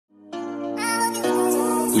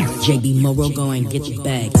JB Moro, go and get your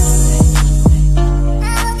bag.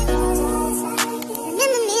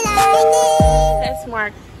 That's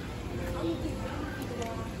Mark.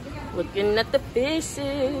 Looking at the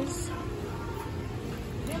fishes.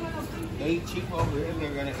 They cheap over here. They're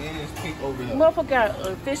gonna end this cheap over here. Motherfucker got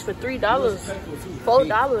a fish for $3,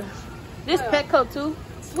 $4. This Petco too.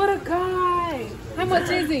 What a guy! How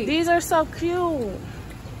much is he? These are so cute.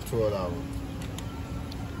 $12.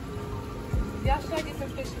 Y'all should I get some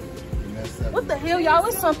fish? What the hell, y'all?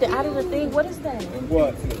 It's something out of the thing. What is that?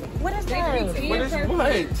 What? What is that? What is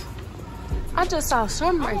what? I just saw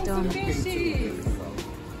something right there.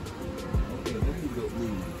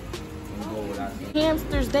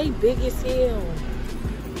 Hamsters, they big as hell.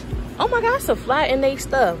 Oh my gosh, a fly in they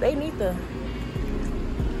stuff. They need the.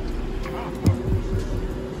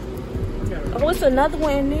 Oh, it's another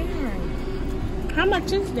one in there. How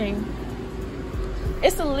much is they?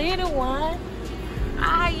 It's a little one.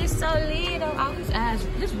 Ah, you're so little. Oh, his eyes.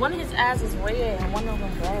 This one of his eyes is red and one of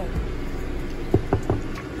them black.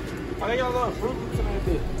 I think y'all love fruit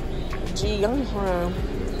tonight. Gee, I'm from.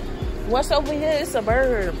 What's over here? It's a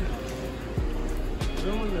bird.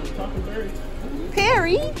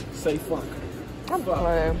 Perry. Say fuck. I'm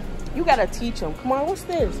playing. You gotta teach him. Come on, what's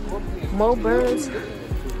this? More birds.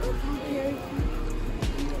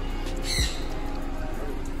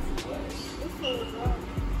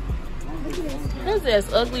 His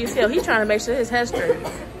ass ugly as hell. He's trying to make sure his head's straight.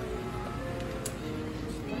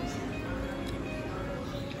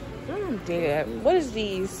 I'm dead. What is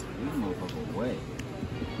these?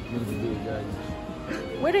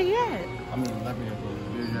 Where they at? I mean,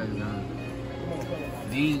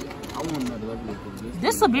 these, I want another leopard.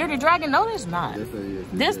 This a bearded dragon? No, it's not.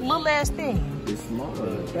 This little ass thing. It's small.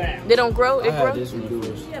 They don't grow? It grows? This one do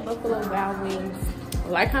it. Yeah, Buffalo Wild Wings.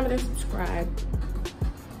 Like, comment, and subscribe.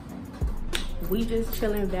 We just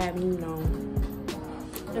chilling, vibing, you know.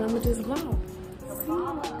 And I'ma just vlog.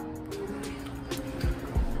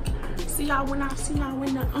 See y'all when I see y'all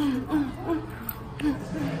in the I'm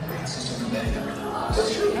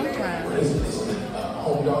crying.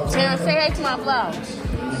 Sarah, say hey to my vlog.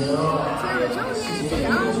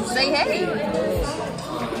 Say hey.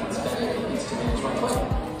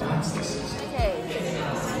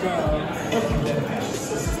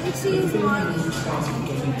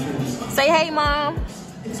 Say hey, Mom.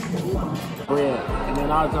 Bread, and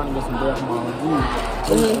then I was trying to get some bread from my food.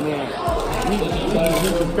 And then he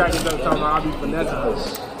just packaged up something I'll be finessing.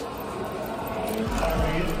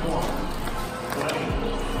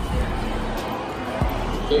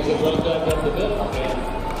 There's a run back up the middle, and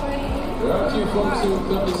there are a few folks who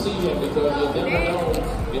come to see him because you never know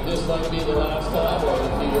if this might be the last time or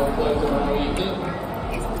if you're playing tomorrow evening.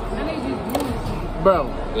 Bro.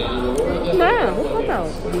 Man, what's up?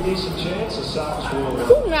 Who's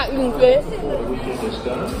Who's not eating fish?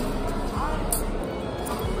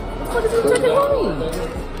 What is he taking home?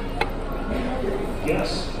 Yes.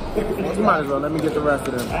 You might as well let me get the rest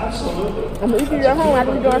of them. Absolutely. I'm gonna eat it at home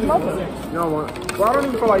after we done smoking. You don't want. Well, I don't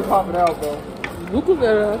even feel like popping out, though. You can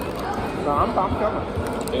get it. No, I'm coming.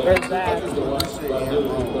 That's bad.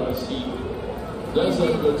 Because he does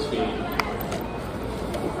have good speed.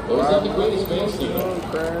 But he's not the greatest man, Steve.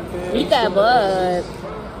 Eat that bud.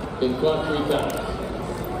 In country times.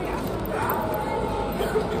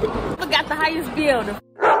 We got the highest build.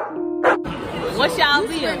 What's y'all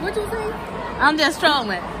build? What you say? I'm just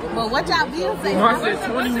trolling. But what y'all build say? I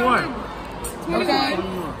said 21. Okay.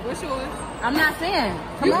 What's yours? I'm not saying.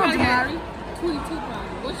 Come on, Jamari. 22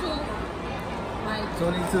 pounds. What's yours? Like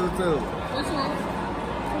 22 too. what's yours?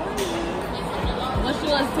 What's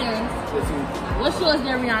yours, Terry? What's yours,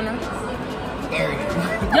 there, Rihanna?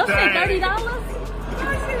 30. You say $30? I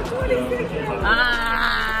said 26.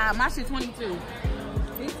 Ah, my shit 22.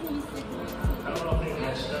 It's 26.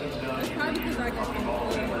 It's probably because I got some.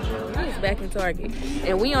 I was back in Target.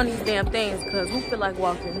 And we on these damn things because we feel like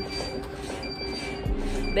walking.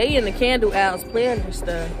 They in the candle aisles playing and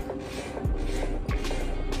stuff.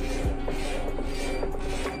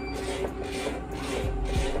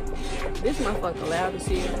 This motherfucker loud as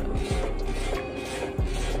hell.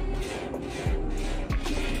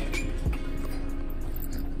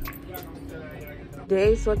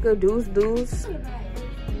 Day sucker, deuce.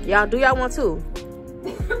 Y'all do y'all want to?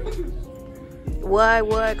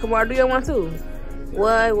 What? Come on, do y'all want to?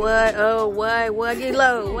 What? Oh, what? Get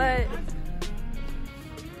low, what?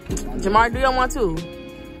 Jamar, do y'all want to?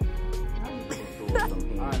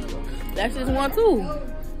 That's just one too.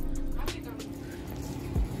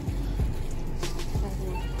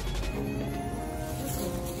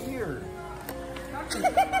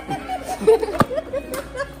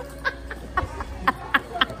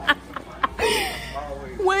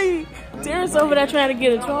 Chris over there trying to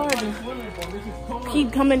get a charger.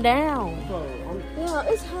 Keep coming down. Yeah,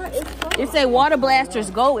 it's hot. It's hot. It say Water Blasters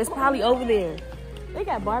Go. It's probably over there. They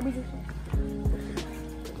got Barbies and shit.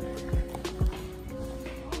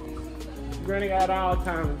 Granny got all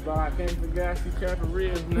timers, but I can't forget she kept for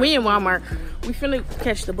real. We in Walmart. We finna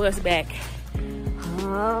catch the bus back.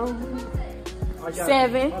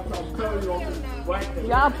 7.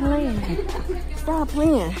 Y'all playing. Stop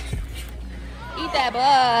playing. Eat that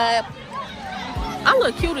bud. I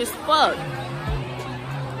look cute as fuck.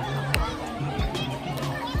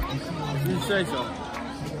 You say so.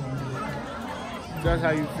 That's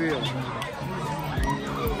how you feel.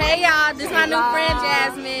 Hey y'all, this is my new friend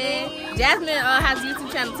Jasmine. Jasmine has a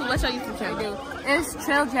YouTube channel too. What's your YouTube channel? It's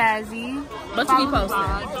Chill Jazzy. What you be posting?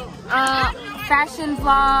 Fashion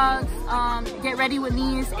vlogs, get ready with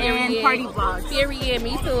me's, and party vlogs. Period.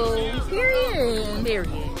 Me too. Period.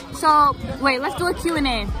 So wait, let's do a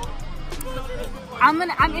Q&A. I'm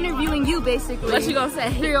interviewing you basically. What you gonna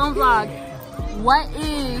say? For your own vlog. What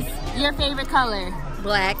is your favorite color?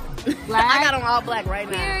 Black. Black? I got on all black right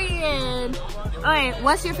now. Period. Alright,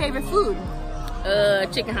 what's your favorite food?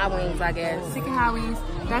 Chicken hot wings, I guess. Chicken hot wings.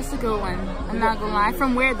 That's a good one. I'm not gonna lie.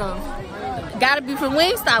 From where though? Gotta be from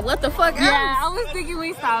Wingstop. What the fuck else? Yeah, I was thinking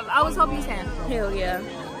Wingstop. I was hoping you said. Hell yeah.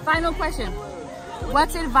 Final question.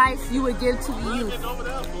 What's advice you would give to the youth?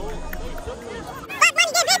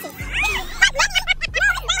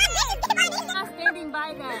 I'm not standing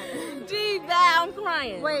by that. Gee, that I'm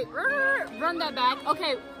crying. Wait, run that back.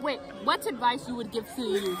 Okay, wait. What's advice you would give to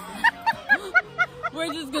the youth?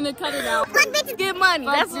 We're just gonna cut it out. Fuck bitches get money.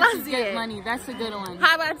 That's what I Get said. money. That's a good one.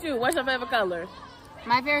 How about you? What's your favorite color?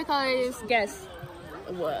 My favorite color is guess.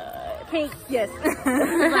 What? Pink. Yes.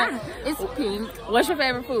 It's pink. What's your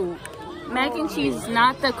favorite food? Mac and cheese,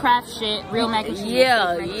 not the Kraft shit. Real mac and cheese.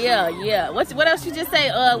 Yeah. What else you just say?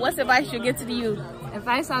 What's advice you get to the youth?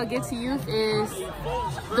 Advice I'll give to youth is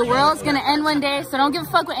the world's gonna end one day, so don't give a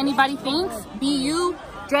fuck what anybody thinks. Be you.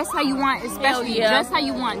 Dress how you want, especially dress how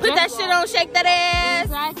you want. Put that shit on, shake that ass.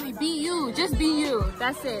 Exactly. Be you. Just be you.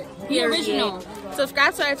 That's it. Be original.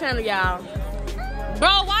 Subscribe to our channel, y'all.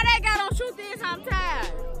 Bro, why they got on Truth Is? I'm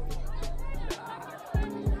tired.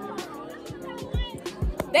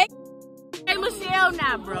 They hey Michelle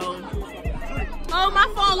now, bro. Hold my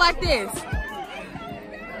phone like this.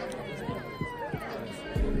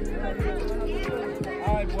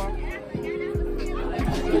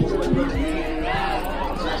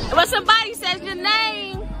 When somebody says your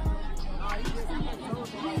name,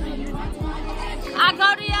 I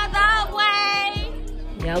go the other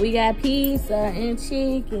way. Yeah, we got pizza and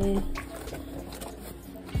chicken.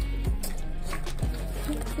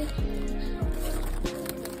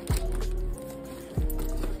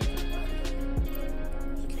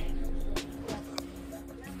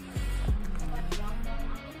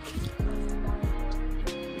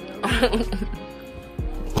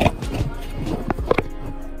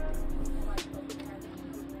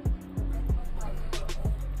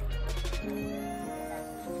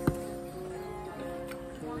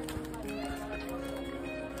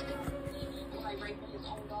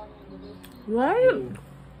 Right.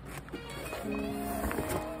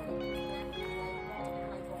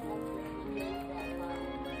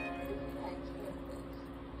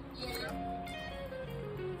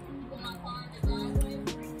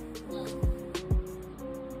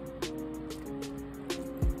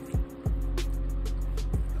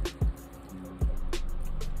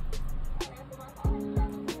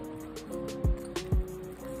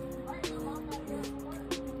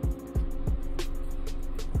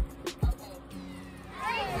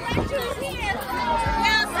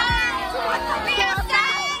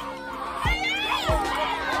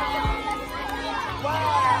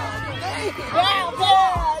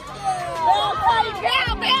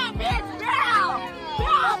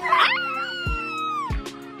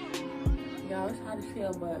 Y'all, it's hard as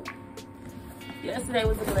hell, but yesterday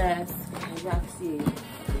was a blast, as y'all can see.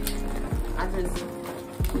 I just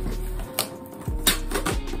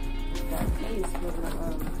got keys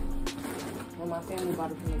when my family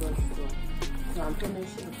bought it from the grocery store. So I'm putting this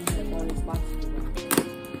shit on these boxes today.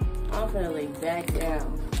 I'm finna lay back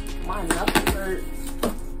down. My knuckles hurt.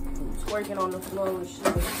 I'm twerking on the floor and shit.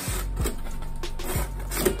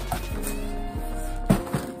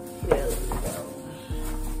 There we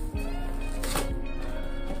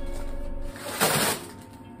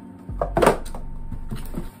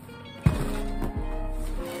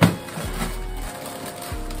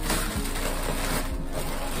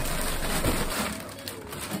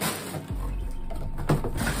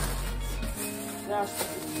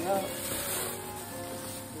go.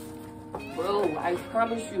 Bro, I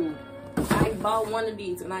promise you, I I bought one of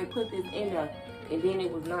these and I put this in there, and then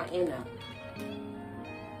it was not in there.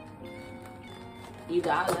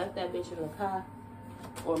 Either I left that bitch in the car,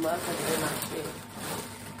 or motherfucker in my shit.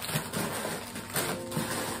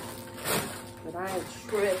 But I ain't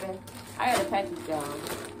tripping. I got a package down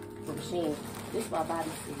from Shein. This is my body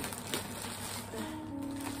suit.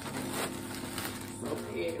 So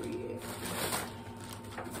period.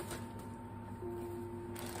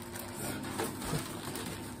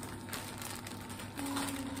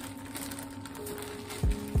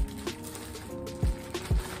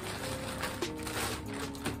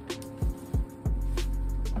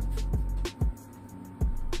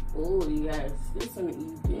 Oh yes, this is gonna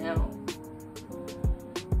eat down.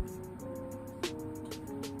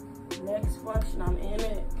 Next question, I'm in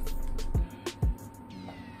it.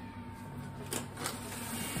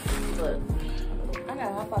 Look, I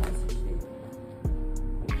gotta hop out of this shit.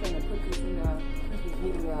 I'm trying to put this in put this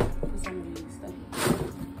video out, put some of these stuff.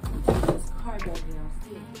 This card down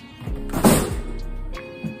downstairs.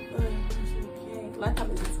 Like I'm